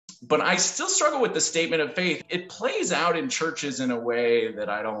But I still struggle with the statement of faith. It plays out in churches in a way that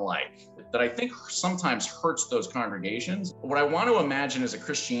I don't like, that I think sometimes hurts those congregations. What I want to imagine is a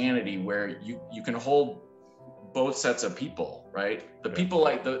Christianity where you can hold both sets of people, right? The people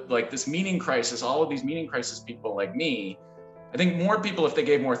like this meaning crisis, all of these meaning crisis people like me, I think more people, if they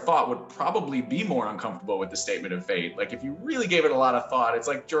gave more thought, would probably be more uncomfortable with the statement of faith. Like if you really gave it a lot of thought, it's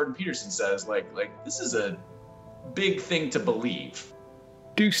like Jordan Peterson says, like this is a big thing to believe.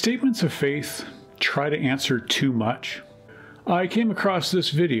 Do statements of faith try to answer too much? I came across this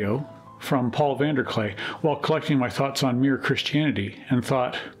video from Paul Vanderklay while collecting my thoughts on mere Christianity and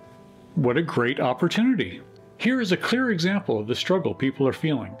thought, what a great opportunity. Here is a clear example of the struggle people are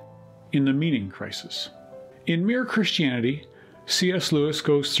feeling in the meaning crisis. In Mere Christianity, C.S. Lewis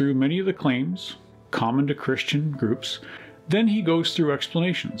goes through many of the claims common to Christian groups. Then he goes through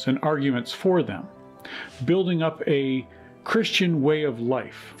explanations and arguments for them, building up a Christian way of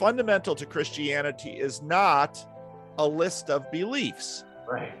life. Fundamental to Christianity is not a list of beliefs.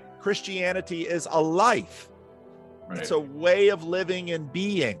 Right. Christianity is a life. Right. It's a way of living and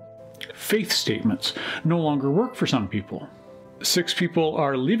being. Faith statements no longer work for some people. 6 people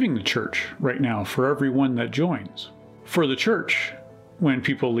are leaving the church right now for every one that joins. For the church, when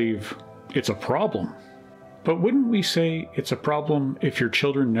people leave, it's a problem. But wouldn't we say it's a problem if your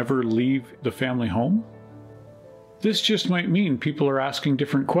children never leave the family home? This just might mean people are asking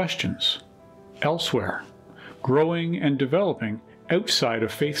different questions elsewhere, growing and developing outside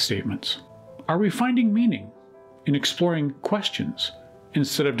of faith statements. Are we finding meaning in exploring questions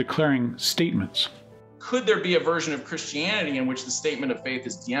instead of declaring statements? Could there be a version of Christianity in which the statement of faith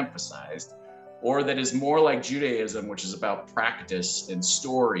is de-emphasized, or that is more like Judaism, which is about practice and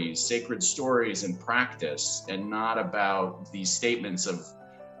stories, sacred stories and practice, and not about these statements of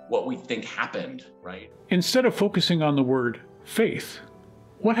what we think happened, right? Instead of focusing on the word faith,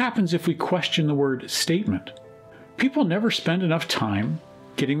 what happens if we question the word statement? People never spend enough time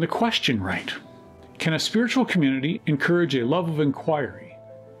getting the question right. Can a spiritual community encourage a love of inquiry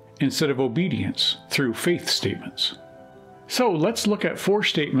instead of obedience through faith statements? So let's look at 4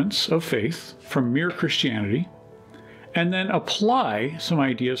 statements of faith from Mere Christianity and then apply some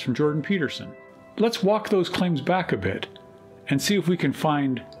ideas from Jordan Peterson. Let's walk those claims back a bit and see if we can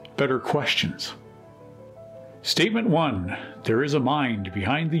find better questions. Statement 1, there is a mind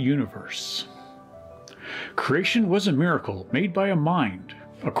behind the universe. Creation was a miracle made by a mind,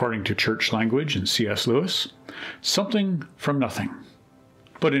 according to church language and C.S. Lewis, something from nothing.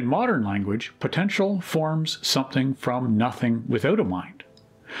 But in modern language, potential forms something from nothing without a mind,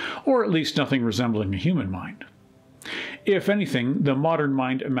 or at least nothing resembling a human mind. If anything, the modern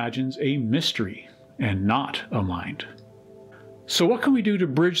mind imagines a mystery and not a mind. So what can we do to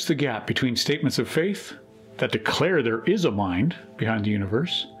bridge the gap between statements of faith that declare there is a mind behind the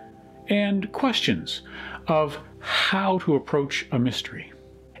universe and questions of how to approach a mystery?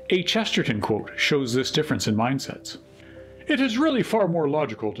 A Chesterton quote shows this difference in mindsets. It is really far more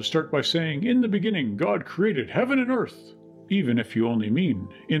logical to start by saying, in the beginning God created heaven and earth, even if you only mean,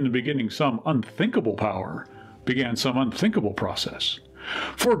 in the beginning some unthinkable power began some unthinkable process.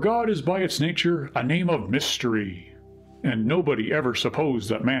 For God is by its nature a name of mystery, and nobody ever supposed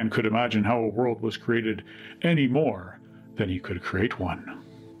that man could imagine how a world was created any more than he could create one.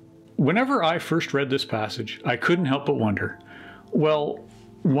 Whenever I first read this passage, I couldn't help but wonder, well,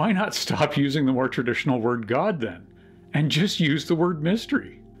 why not stop using the more traditional word God then, and just use the word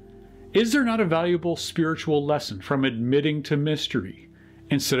mystery? Is there not a valuable spiritual lesson from admitting to mystery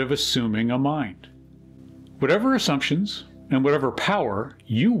instead of assuming a mind? Whatever assumptions and whatever power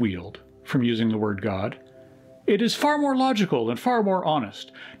you wield from using the word God, it is far more logical and far more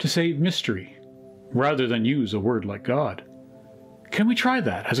honest to say mystery rather than use a word like God. Can we try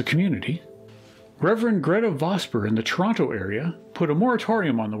that as a community? Reverend Greta Vosper in the Toronto area put a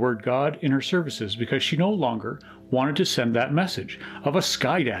moratorium on the word God in her services because she no longer wanted to send that message of a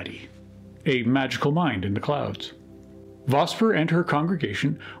sky daddy, a magical mind in the clouds. Vosper and her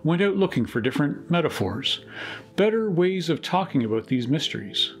congregation went out looking for different metaphors, better ways of talking about these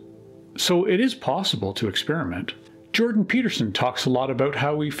mysteries. So it is possible to experiment. Jordan Peterson talks a lot about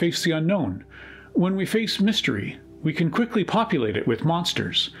how we face the unknown. When we face mystery, we can quickly populate it with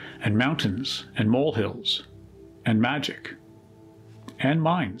monsters and mountains and molehills and magic and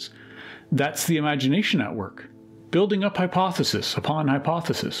minds. That's the imagination at work, building up hypothesis upon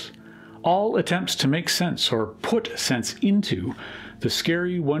hypothesis, all attempts to make sense or put sense into the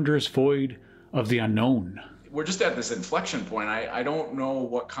scary, wondrous void of the unknown. We're just at this inflection point. I don't know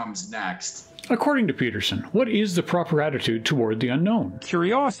what comes next. According to Peterson, what is the proper attitude toward the unknown?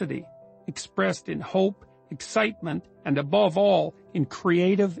 Curiosity, expressed in hope excitement, and above all, in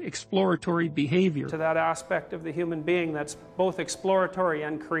creative, exploratory behavior. To that aspect of the human being that's both exploratory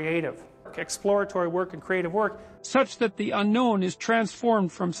and creative. Exploratory work and creative work. Such that the unknown is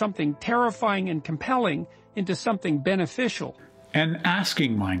transformed from something terrifying and compelling into something beneficial. An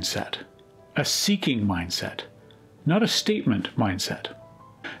asking mindset, a seeking mindset, not a statement mindset.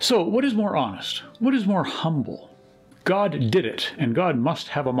 So what is more honest? What is more humble? God did it, and God must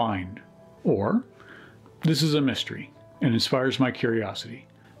have a mind. Or, this is a mystery, and inspires my curiosity.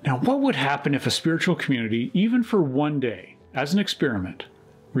 Now, what would happen if a spiritual community, even for one day, as an experiment,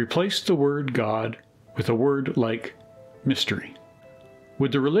 replaced the word God with a word like mystery?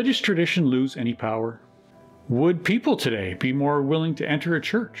 Would the religious tradition lose any power? Would people today be more willing to enter a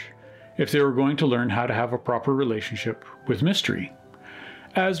church if they were going to learn how to have a proper relationship with mystery,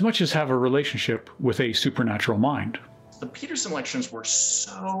 as much as have a relationship with a supernatural mind? The Peterson lections were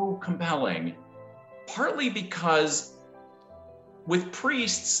so compelling, partly because with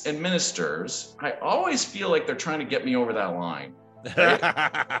priests and ministers, I always feel like they're trying to get me over that line. Right?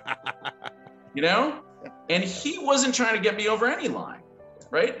 You know? And he wasn't trying to get me over any line,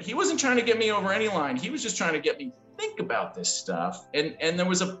 right? He wasn't trying to get me over any line. He was just trying to get me to think about this stuff. And there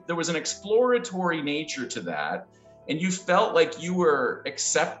was an exploratory nature to that. And you felt like you were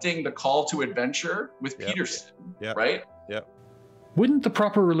accepting the call to adventure with Peterson, right? Yep. Wouldn't the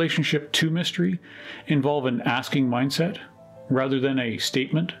proper relationship to mystery involve an asking mindset rather than a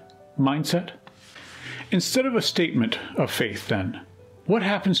statement mindset? Instead of a statement of faith, then, what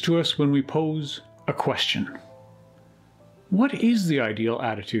happens to us when we pose a question? What is the ideal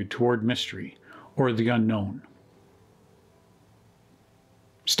attitude toward mystery or the unknown?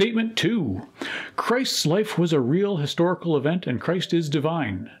 Statement 2. Christ's life was a real historical event, and Christ is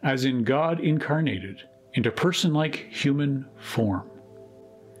divine, as in God incarnated into person-like human form.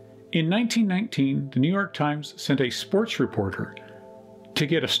 In 1919, the New York Times sent a sports reporter to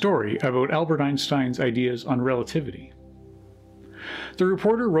get a story about Albert Einstein's ideas on relativity. The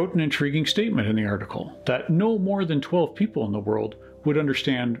reporter wrote an intriguing statement in the article that no more than 12 people in the world would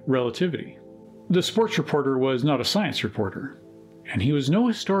understand relativity. The sports reporter was not a science reporter, and he was no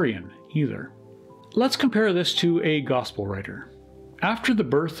historian either. Let's compare this to a gospel writer. After the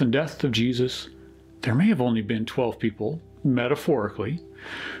birth and death of Jesus, there may have only been 12 people, metaphorically,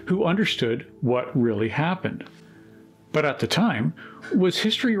 who understood what really happened. But at the time, was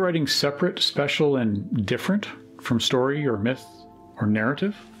history writing separate, special, and different from story or myth or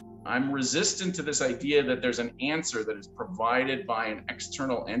narrative? I'm resistant to this idea that there's an answer that is provided by an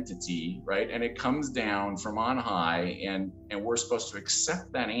external entity, right? And it comes down from on high, and we're supposed to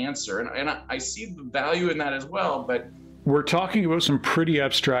accept that answer. And I see the value in that as well, but... We're talking about some pretty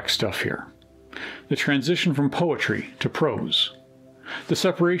abstract stuff here. The transition from poetry to prose. The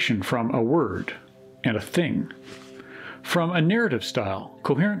separation from a word and a thing. From a narrative style,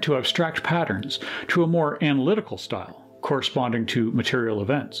 coherent to abstract patterns, to a more analytical style, corresponding to material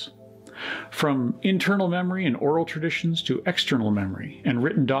events. From internal memory and oral traditions to external memory and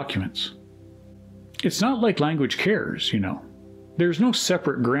written documents. It's not like language cares, you know. There's no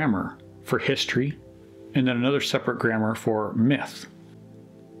separate grammar for history and then another separate grammar for myth.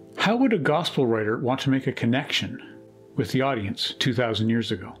 How would a gospel writer want to make a connection with the audience 2,000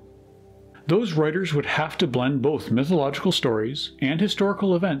 years ago? Those writers would have to blend both mythological stories and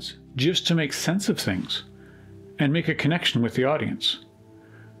historical events just to make sense of things and make a connection with the audience.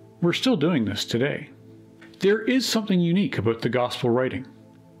 We're still doing this today. There is something unique about the gospel writing,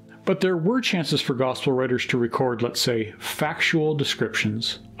 but there were chances for gospel writers to record, let's say, factual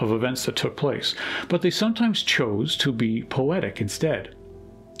descriptions of events that took place, but they sometimes chose to be poetic instead,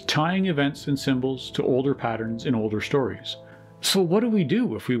 tying events and symbols to older patterns in older stories. So what do we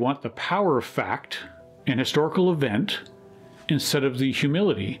do if we want the power of fact, an historical event, instead of the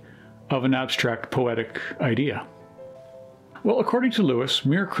humility of an abstract poetic idea? Well, according to Lewis,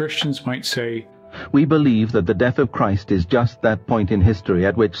 mere Christians might say, "We believe that the death of Christ is just that point in history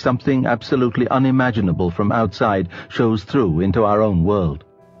at which something absolutely unimaginable from outside shows through into our own world."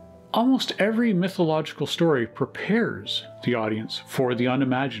 Almost every mythological story prepares the audience for the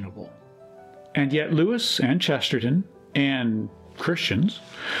unimaginable. And yet Lewis and Chesterton and Christians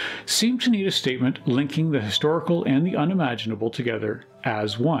seem to need a statement linking the historical and the unimaginable together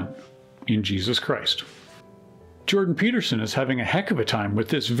as one in Jesus Christ. Jordan Peterson is having a heck of a time with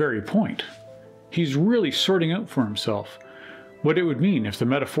this very point. He's really sorting out for himself what it would mean if the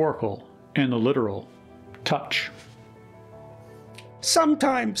metaphorical and the literal touch.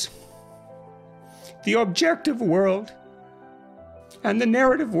 Sometimes the objective world and the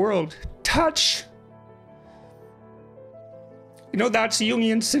narrative world touch. You know, that's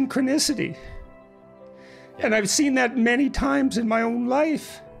Jungian synchronicity. And I've seen that many times in my own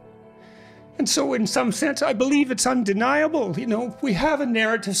life. And so in some sense, I believe it's undeniable. You know, we have a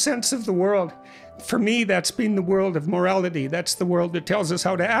narrative sense of the world. For me, that's been the world of morality. That's the world that tells us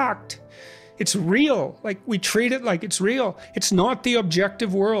how to act. It's real. Like, we treat it like it's real. It's not the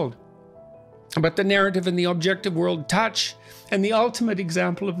objective world. But the narrative and the objective world touch. And the ultimate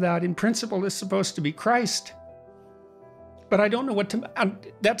example of that, in principle, is supposed to be Christ. But I don't know what to...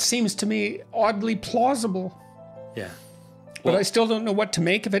 that seems to me oddly plausible. Yeah. But I still don't know what to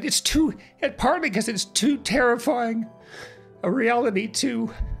make of it. It's too... partly because it's too terrifying a reality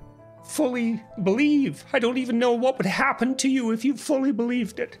to fully believe. I don't even know what would happen to you if you fully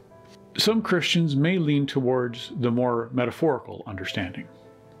believed it. Some Christians may lean towards the more metaphorical understanding.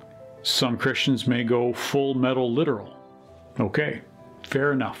 Some Christians may go full metal literal. Okay,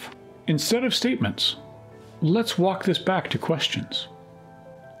 fair enough. Instead of statements, let's walk this back to questions.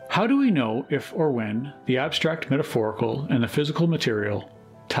 How do we know if or when the abstract metaphorical and the physical material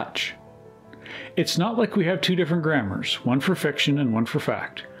touch? It's not like we have two different grammars, one for fiction and one for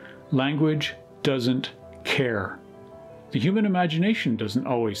fact. Language doesn't care. The human imagination doesn't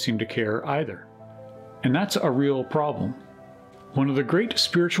always seem to care either. And that's a real problem. One of the great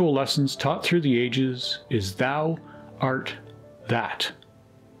spiritual lessons taught through the ages is thou art that.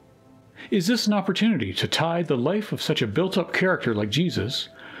 Is this an opportunity to tie the life of such a built-up character like Jesus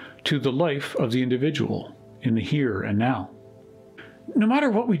to the life of the individual in the here and now? No matter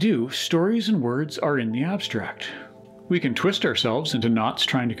what we do, stories and words are in the abstract. We can twist ourselves into knots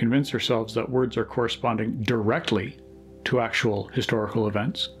trying to convince ourselves that words are corresponding directly to actual historical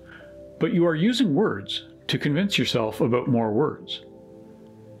events, but you are using words to convince yourself about more words.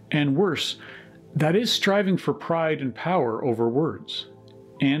 And worse, that is striving for pride and power over words,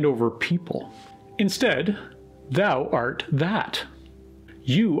 and over people. Instead, thou art that.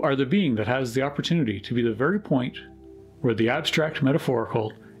 You are the being that has the opportunity to be the very point where the abstract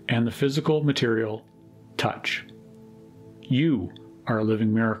metaphorical and the physical material touch. You are a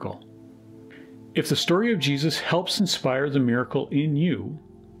living miracle. If the story of Jesus helps inspire the miracle in you,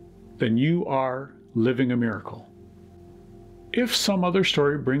 then you are living a miracle. If some other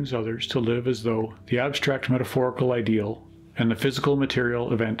story brings others to live as though the abstract metaphorical ideal and the physical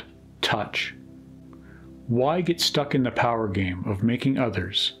material event touch, why get stuck in the power game of making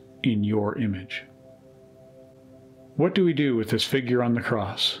others in your image? What do we do with this figure on the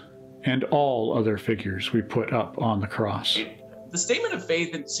cross and all other figures we put up on the cross? The statement of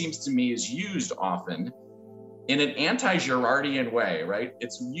faith, it seems to me, is used often in an anti-Girardian way, right?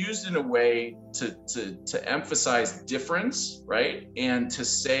 It's used in a way to emphasize difference, right? And to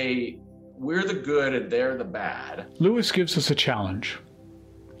say, we're the good and they're the bad. Lewis gives us a challenge.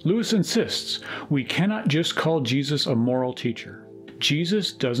 Lewis insists we cannot just call Jesus a moral teacher.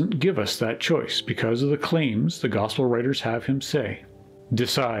 Jesus doesn't give us that choice because of the claims the gospel writers have him say.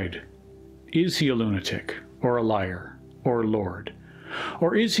 Decide, is he a lunatic or a liar or Lord?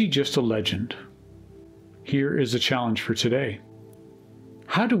 Or is he just a legend? Here is a challenge for today.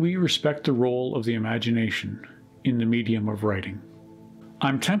 How do we respect the role of the imagination in the medium of writing?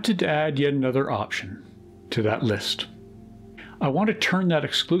 I'm tempted to add yet another option to that list. I want to turn that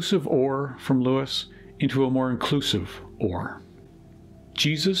exclusive or from Lewis into a more inclusive or.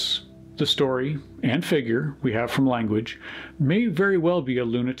 Jesus, the story and figure we have from language, may very well be a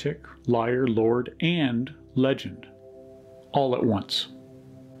lunatic, liar, Lord, and legend, all at once.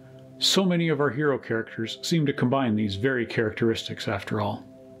 So many of our hero characters seem to combine these very characteristics after all.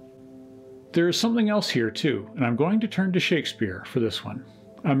 There is something else here too, and I'm going to turn to Shakespeare for this one,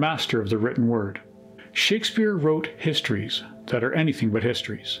 a master of the written word. Shakespeare wrote histories that are anything but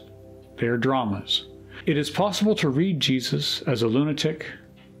histories. They are dramas. It is possible to read Jesus as a lunatic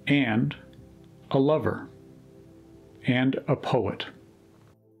and a lover and a poet.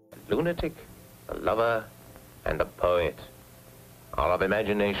 Lunatic, a lover, and a poet. All of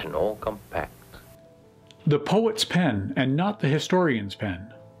imagination, all compact. The poet's pen, and not the historian's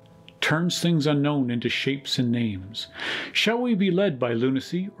pen, turns things unknown into shapes and names. Shall we be led by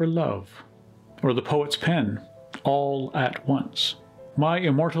lunacy or love? Or the poet's pen, all at once? My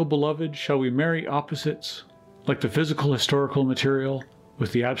immortal beloved, shall we marry opposites, like the physical historical material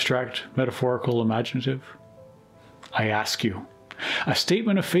with the abstract metaphorical imaginative? I ask you, a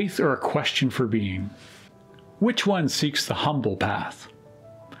statement of faith or a question for being? Which one seeks the humble path?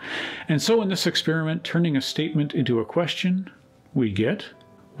 And so in this experiment, turning a statement into a question, we get,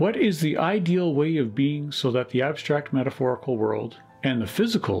 what is the ideal way of being so that the abstract metaphorical world and the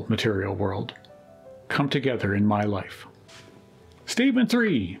physical material world come together in my life? Statement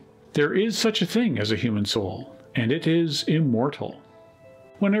 3. There is such a thing as a human soul, and it is immortal.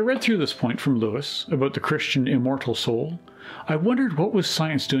 When I read through this point from Lewis about the Christian immortal soul, I wondered what was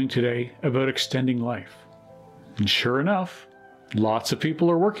science doing today about extending life. And sure enough, lots of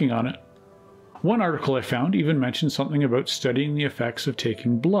people are working on it. One article I found even mentioned something about studying the effects of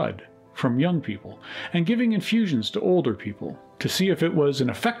taking blood from young people and giving infusions to older people to see if it was an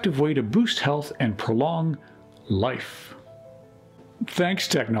effective way to boost health and prolong life. Thanks,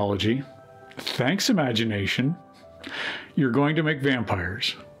 technology. Thanks, imagination. You're going to make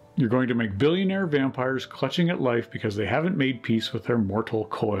vampires. You're going to make billionaire vampires clutching at life because they haven't made peace with their mortal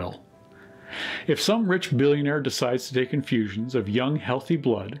coil. If some rich billionaire decides to take infusions of young, healthy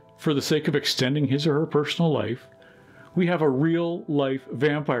blood for the sake of extending his or her personal life, we have a real-life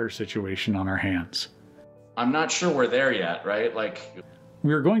vampire situation on our hands. I'm not sure we're there yet, right?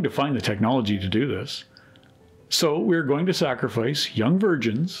 We're going to find the technology to do this. So we're going to sacrifice young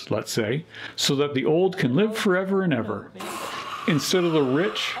virgins, let's say, so that the old can live forever and ever. Instead of the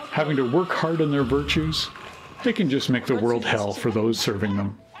rich having to work hard on their virtues, they can just make the world hell for those serving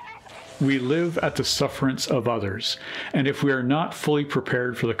them. We live at the sufferance of others, and if we are not fully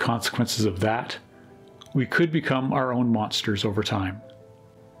prepared for the consequences of that, we could become our own monsters over time.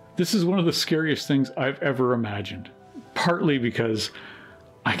 This is one of the scariest things I've ever imagined, partly because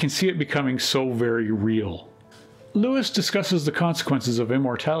I can see it becoming so very real. Lewis discusses the consequences of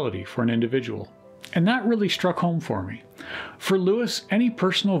immortality for an individual, and that really struck home for me. For Lewis, any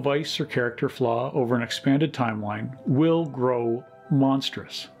personal vice or character flaw over an expanded timeline will grow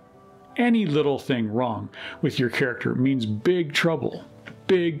monstrous. Any little thing wrong with your character means big trouble,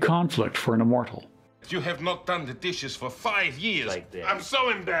 big conflict for an immortal. You have not done the dishes for 5 years. I'm so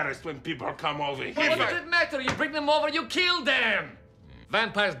embarrassed when people come over here. What does it matter? You bring them over, you kill them.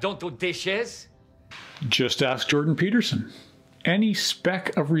 Vampires don't do dishes. Just ask Jordan Peterson. Any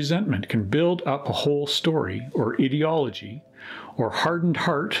speck of resentment can build up a whole story or ideology or hardened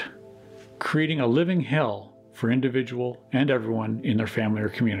heart, creating a living hell for individual and everyone in their family or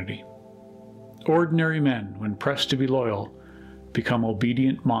community. Ordinary men, when pressed to be loyal, become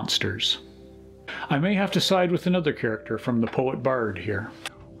obedient monsters. I may have to side with another character from the poet Bard here.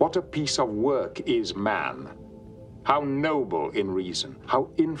 What a piece of work is man! How noble in reason,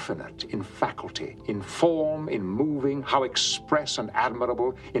 how infinite in faculty, in form, in moving, how express and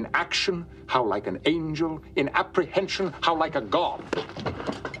admirable, in action, how like an angel, in apprehension, how like a god.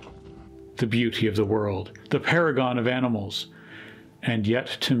 The beauty of the world, the paragon of animals, and yet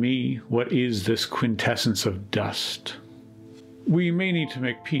to me, what is this quintessence of dust? We may need to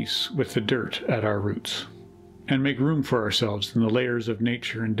make peace with the dirt at our roots, and make room for ourselves in the layers of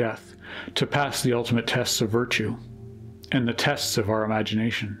nature and death to pass the ultimate tests of virtue, and the tests of our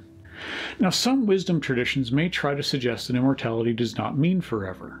imagination. Now, some wisdom traditions may try to suggest that immortality does not mean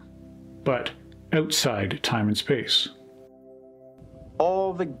forever, but outside time and space.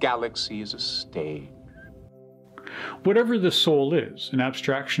 All the galaxy is a stage. Whatever the soul is, an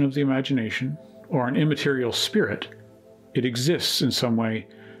abstraction of the imagination, or an immaterial spirit, it exists in some way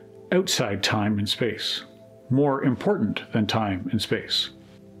outside time and space, more important than time and space.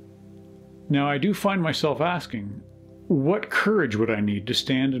 Now, I do find myself asking, what courage would I need to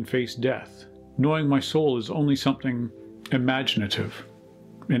stand and face death, knowing my soul is only something imaginative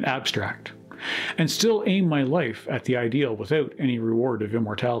and abstract, and still aim my life at the ideal without any reward of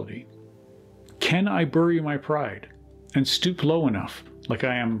immortality? Can I bury my pride and stoop low enough, like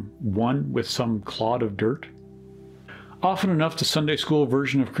I am one with some clod of dirt? Often enough, the Sunday school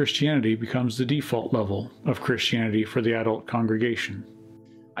version of Christianity becomes the default level of Christianity for the adult congregation.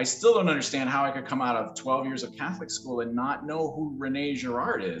 I still don't understand how I could come out of 12 years of Catholic school and not know who René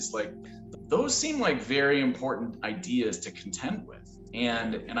Girard is. Those seem like very important ideas to contend with.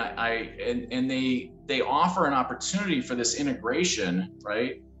 And they offer an opportunity for this integration,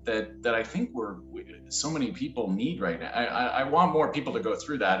 right? That I think so many people need right now. I want more people to go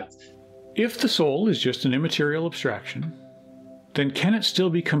through that. If the soul is just an immaterial abstraction, then can it still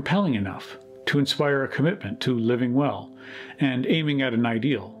be compelling enough to inspire a commitment to living well and aiming at an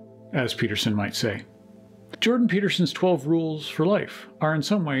ideal, as Peterson might say? Jordan Peterson's 12 rules for life are in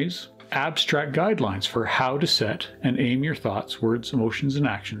some ways abstract guidelines for how to set and aim your thoughts, words, emotions, and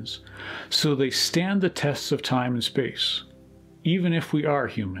actions so they stand the tests of time and space, even if we are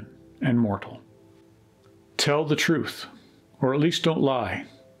human and mortal. Tell the truth, or at least don't lie.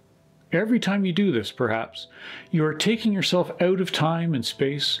 Every time you do this, perhaps, you are taking yourself out of time and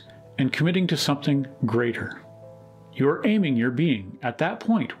space and committing to something greater. You are aiming your being at that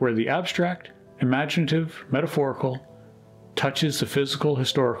point where the abstract, imaginative, metaphorical touches the physical,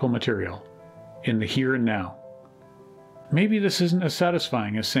 historical material in the here and now. Maybe this isn't as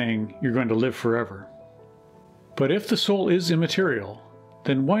satisfying as saying you're going to live forever. But if the soul is immaterial,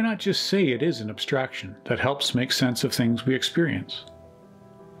 then why not just say it is an abstraction that helps make sense of things we experience?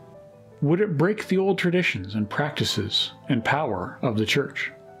 Would it break the old traditions and practices and power of the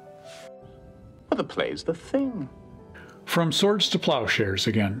church? Well, the play's the thing. From swords to plowshares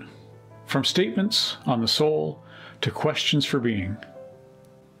again. From statements on the soul to questions for being.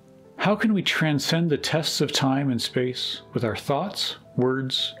 How can we transcend the tests of time and space with our thoughts,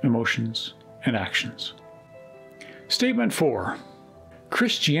 words, emotions, and actions? Statement 4.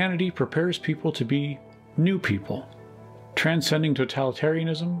 Christianity prepares people to be new people, transcending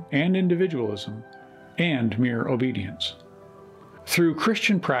totalitarianism and individualism and mere obedience. Through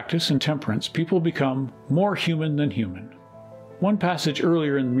Christian practice and temperance, people become more human than human. One passage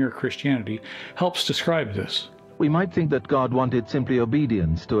earlier in Mere Christianity helps describe this. We might think that God wanted simply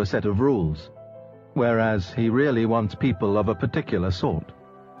obedience to a set of rules, whereas he really wants people of a particular sort.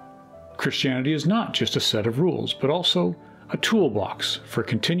 Christianity is not just a set of rules, but also a toolbox for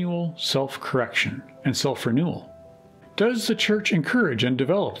continual self-correction and self-renewal. Does the church encourage and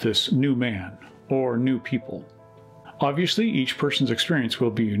develop this new man or new people? Obviously, each person's experience will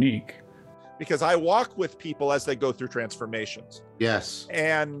be unique. Because I walk with people as they go through transformations. Yes.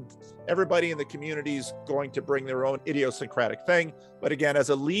 And everybody in the community is going to bring their own idiosyncratic thing. But again, as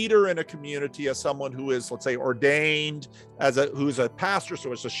a leader in a community, as someone who is, let's say, ordained, who's a pastor,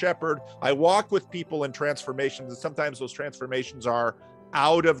 so as a shepherd, I walk with people in transformations. And sometimes those transformations are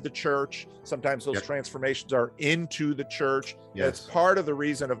out of the church. Sometimes those transformations are into the church. Yes. It's part of the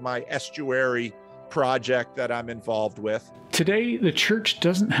reason of my estuary project that I'm involved with. Today, the church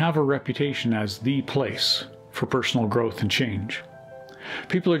doesn't have a reputation as the place for personal growth and change.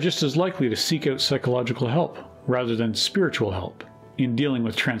 People are just as likely to seek out psychological help rather than spiritual help in dealing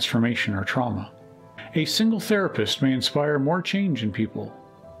with transformation or trauma. A single therapist may inspire more change in people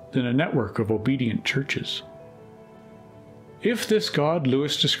than a network of obedient churches. If this God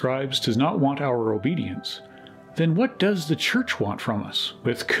Lewis describes does not want our obedience, then what does the church want from us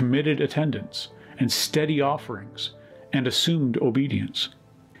with committed attendance and steady offerings and assumed obedience?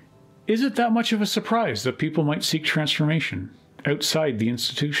 Is it that much of a surprise that people might seek transformation outside the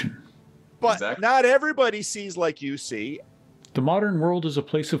institution? But not everybody sees like you see. The modern world is a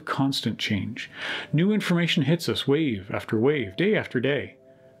place of constant change. New information hits us wave after wave, day after day.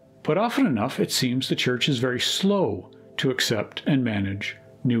 But often enough, it seems the church is very slow to accept and manage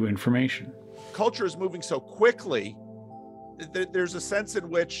new information. Culture is moving so quickly. There's a sense in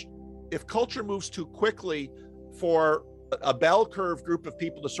which if culture moves too quickly for a bell curve group of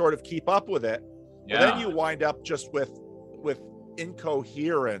people to sort of keep up with it, then you wind up just with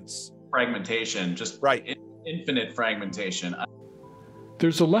incoherence. Fragmentation, just infinite fragmentation.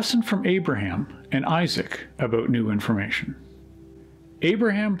 There's a lesson from Abraham and Isaac about new information.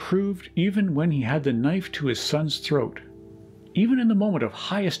 Abraham proved even when he had the knife to his son's throat, even in the moment of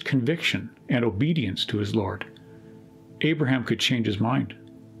highest conviction and obedience to his Lord, Abraham could change his mind.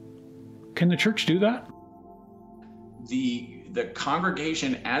 Can the church do that? The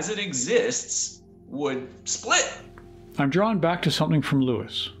congregation as it exists would split. I'm drawn back to something from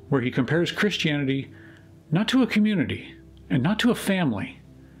Lewis, where he compares Christianity not to a community and not to a family.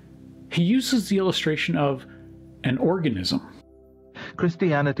 He uses the illustration of an organism.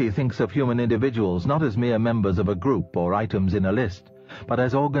 Christianity thinks of human individuals not as mere members of a group or items in a list, but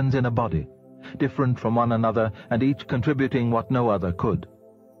as organs in a body, different from one another and each contributing what no other could.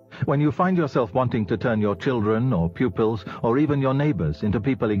 When you find yourself wanting to turn your children or pupils or even your neighbors into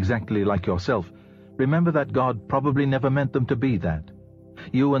people exactly like yourself, remember that God probably never meant them to be that.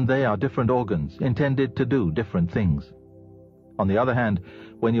 You and they are different organs, intended to do different things. On the other hand,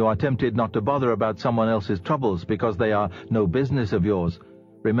 when you are tempted not to bother about someone else's troubles because they are no business of yours,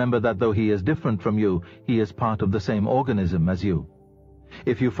 remember that though he is different from you, he is part of the same organism as you.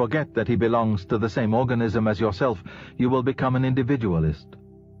 If you forget that he belongs to the same organism as yourself, you will become an individualist.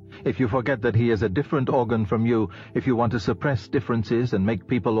 If you forget that he is a different organ from you, if you want to suppress differences and make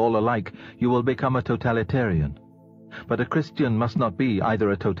people all alike, you will become a totalitarian. But a Christian must not be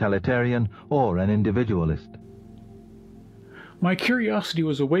either a totalitarian or an individualist. My curiosity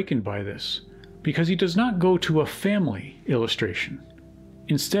was awakened by this, because he does not go to a family illustration.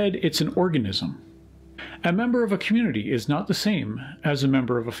 Instead, it's an organism. A member of a community is not the same as a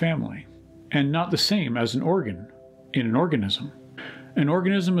member of a family, and not the same as an organ in an organism. An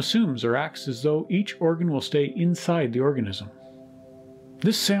organism assumes or acts as though each organ will stay inside the organism.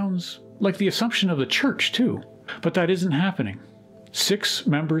 This sounds like the assumption of the church, too, but that isn't happening. 6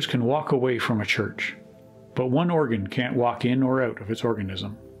 members can walk away from a church, but one organ can't walk in or out of its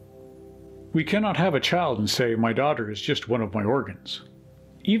organism. We cannot have a child and say, "My daughter is just one of my organs."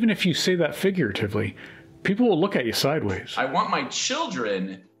 Even if you say that figuratively, People will look at you sideways. I want my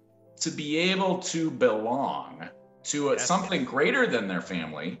children to be able to belong to something greater than their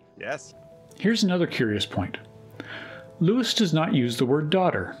family. Yes. Here's another curious point. Lewis does not use the word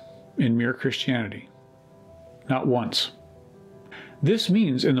daughter in Mere Christianity. Not once. This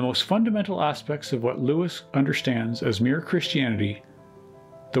means in the most fundamental aspects of what Lewis understands as Mere Christianity,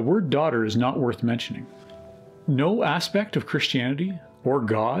 the word daughter is not worth mentioning. No aspect of Christianity or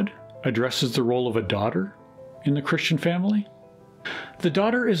God addresses the role of a daughter in the Christian family. The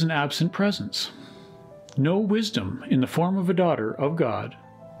daughter is an absent presence. No wisdom in the form of a daughter of God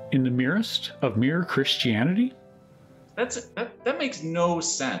in the merest of Mere Christianity? That makes no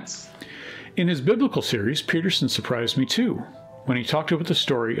sense. In his biblical series, Peterson surprised me too when he talked about the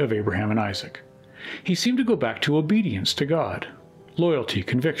story of Abraham and Isaac. He seemed to go back to obedience to God, loyalty,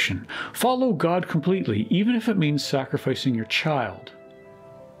 conviction. Follow God completely, even if it means sacrificing your child.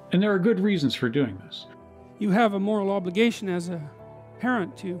 And there are good reasons for doing this. You have a moral obligation as a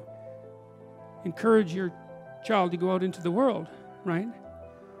parent to encourage your child to go out into the world, right?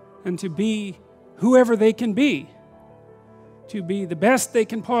 And to be whoever they can be, to be the best they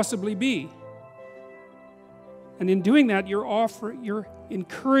can possibly be. And in doing that, you're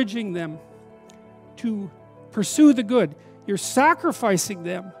encouraging them to pursue the good. You're sacrificing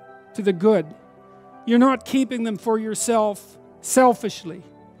them to the good. You're not keeping them for yourself selfishly.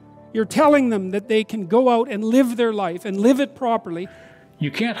 You're telling them that they can go out and live their life and live it properly.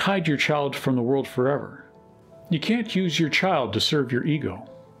 You can't hide your child from the world forever. You can't use your child to serve your ego.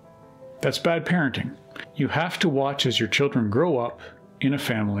 That's bad parenting. You have to watch as your children grow up in a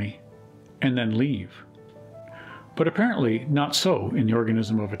family and then leave. But apparently not so in the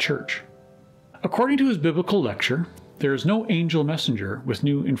organism of a church. According to his biblical lecture, there is no angel messenger with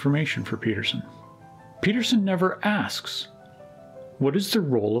new information for Peterson. Peterson never asks, what is the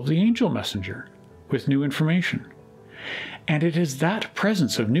role of the angel messenger with new information? And it is that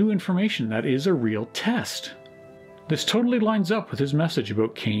presence of new information that is a real test. This totally lines up with his message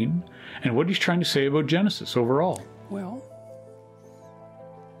about Cain and what he's trying to say about Genesis overall. Well,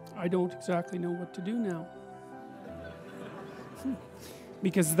 I don't exactly know what to do now.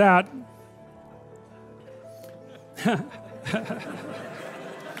 Because that...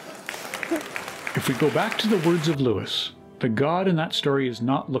 If we go back to the words of Lewis, the God in that story is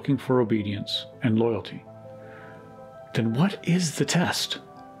not looking for obedience and loyalty. Then what is the test?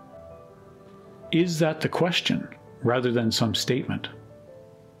 Is that the question, rather than some statement?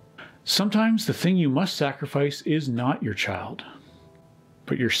 Sometimes the thing you must sacrifice is not your child,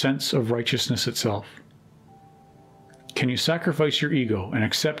 but your sense of righteousness itself. Can you sacrifice your ego and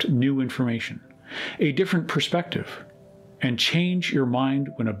accept new information, a different perspective, and change your mind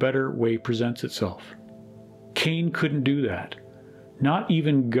when a better way presents itself? Cain couldn't do that. Not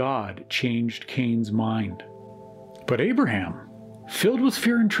even God changed Cain's mind. But Abraham, filled with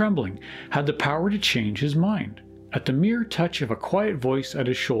fear and trembling, had the power to change his mind at the mere touch of a quiet voice at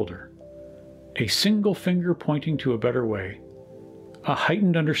his shoulder, a single finger pointing to a better way, a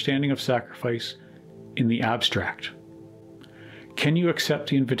heightened understanding of sacrifice in the abstract. Can you accept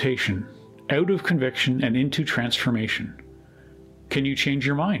the invitation out of conviction and into transformation? Can you change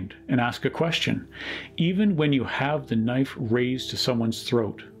your mind and ask a question, even when you have the knife raised to someone's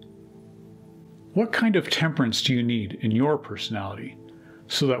throat? What kind of temperance do you need in your personality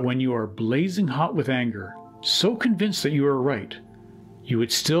so that when you are blazing hot with anger, so convinced that you are right, you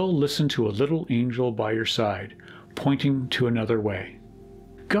would still listen to a little angel by your side, pointing to another way?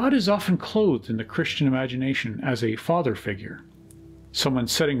 God is often clothed in the Christian imagination as a father figure, someone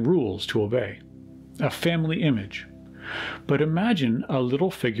setting rules to obey, a family image. But imagine a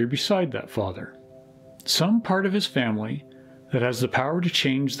little figure beside that father, some part of his family that has the power to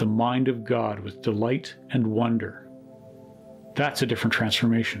change the mind of God with delight and wonder. That's a different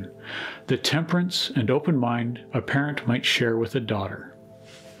transformation, the temperance and open mind a parent might share with a daughter.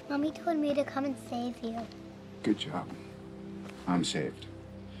 Mommy told me to come and save you. Good job. I'm saved.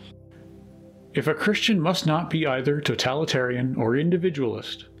 If a Christian must not be either totalitarian or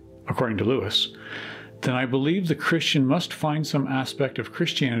individualist, according to Lewis, then I believe the Christian must find some aspect of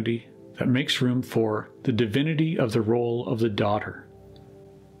Christianity that makes room for the divinity of the role of the daughter.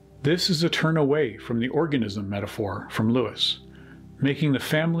 This is a turn away from the organism metaphor from Lewis, making the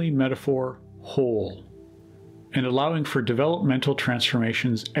family metaphor whole, and allowing for developmental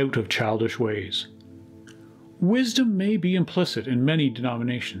transformations out of childish ways. Wisdom may be implicit in many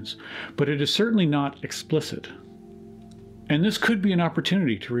denominations, but it is certainly not explicit. And this could be an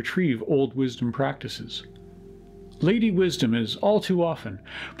opportunity to retrieve old wisdom practices. Lady Wisdom is all too often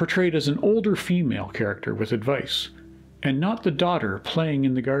portrayed as an older female character with advice, and not the daughter playing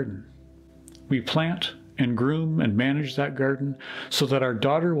in the garden. We plant and groom and manage that garden so that our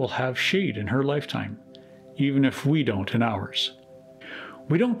daughter will have shade in her lifetime, even if we don't in ours.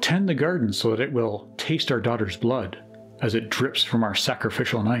 We don't tend the garden so that it will taste our daughter's blood as it drips from our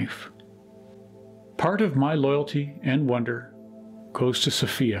sacrificial knife. Part of my loyalty and wonder goes to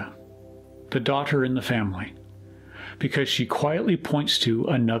Sophia, the daughter in the family, because she quietly points to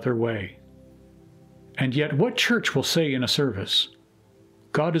another way. And yet what church will say in a service,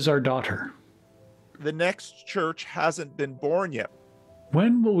 God is our daughter? The next church hasn't been born yet.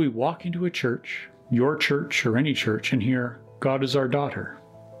 When will we walk into a church, your church or any church, and hear, God is our daughter,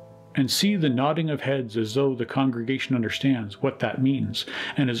 and see the nodding of heads as though the congregation understands what that means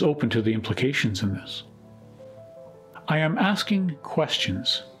and is open to the implications in this? I am asking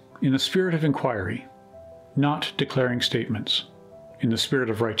questions in the spirit of inquiry, not declaring statements in the spirit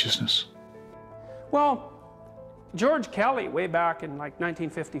of righteousness. Well, George Kelly, way back in like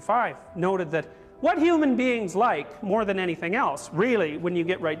 1955, noted that what human beings like more than anything else, really, when you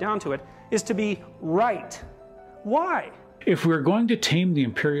get right down to it, is to be right. Why? If we're going to tame the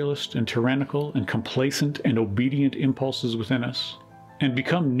imperialist and tyrannical and complacent and obedient impulses within us and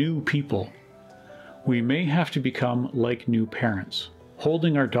become new people, we may have to become like new parents,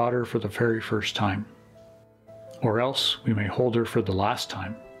 holding our daughter for the very first time. Or else we may hold her for the last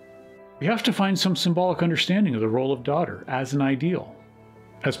time. We have to find some symbolic understanding of the role of daughter as an ideal,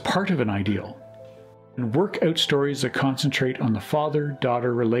 as part of an ideal, and work out stories that concentrate on the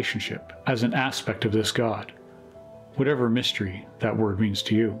father-daughter relationship as an aspect of this God, whatever mystery that word means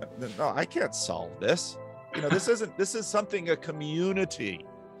to you. No, I can't solve this. You know, this is something a community,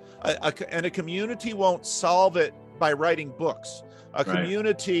 and a community won't solve it by writing books. A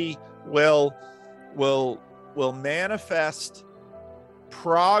community will manifest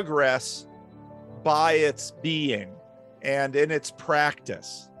progress by its being and in its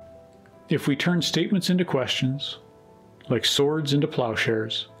practice. If we turn statements into questions, like swords into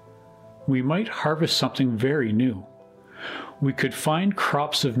plowshares, we might harvest something very new. We could find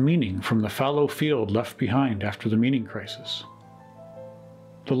crops of meaning from the fallow field left behind after the meaning crisis.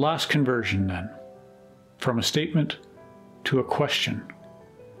 The last conversion, then, from a statement to a question.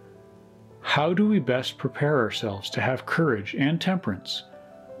 How do we best prepare ourselves to have courage and temperance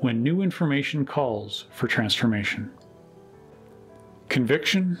when new information calls for transformation?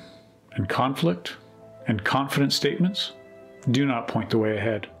 Conviction and conflict and confident statements do not point the way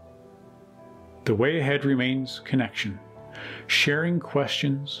ahead. The way ahead remains connection, sharing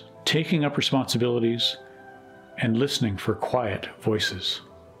questions, taking up responsibilities, and listening for quiet voices.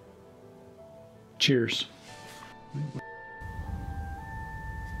 Cheers.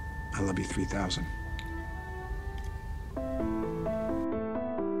 I love you 3000.